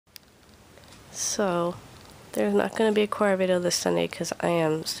So there's not going to be a choir video this Sunday because I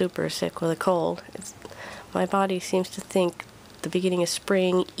am super sick with a cold. My body seems to think the beginning of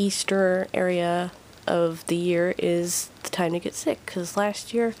spring, Easter area of the year is the time to get sick, because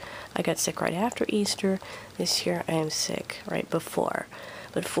last year I got sick right after Easter. This year I am sick right before.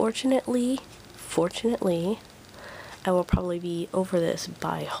 But fortunately, I will probably be over this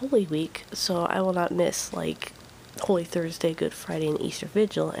by Holy Week, so I will not miss like Holy Thursday, Good Friday, and Easter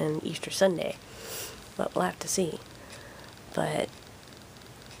Vigil and Easter Sunday. But we'll have to see. But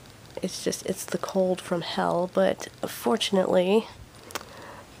it's the cold from hell. But fortunately,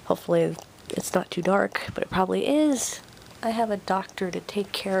 hopefully it's not too dark, but it probably is. I have a doctor to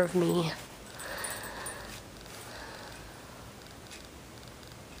take care of me.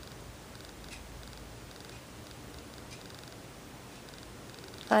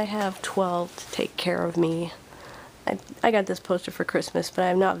 I have 12 to take care of me. I got this poster for Christmas, but I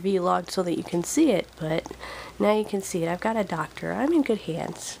have not vlogged so that you can see it, but now you can see it. I've got a doctor. I'm in good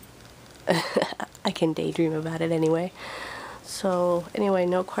hands. I can daydream about it anyway. So, anyway,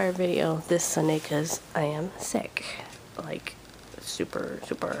 no choir video this Sunday because I am sick. Like, super.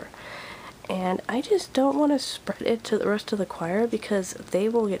 And I just don't want to spread it to the rest of the choir because they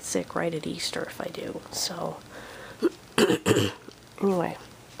will get sick right at Easter if I do. So, anyway.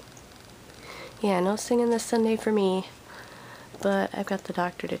 Yeah, no singing this Sunday for me, but I've got the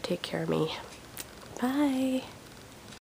doctor to take care of me. Bye!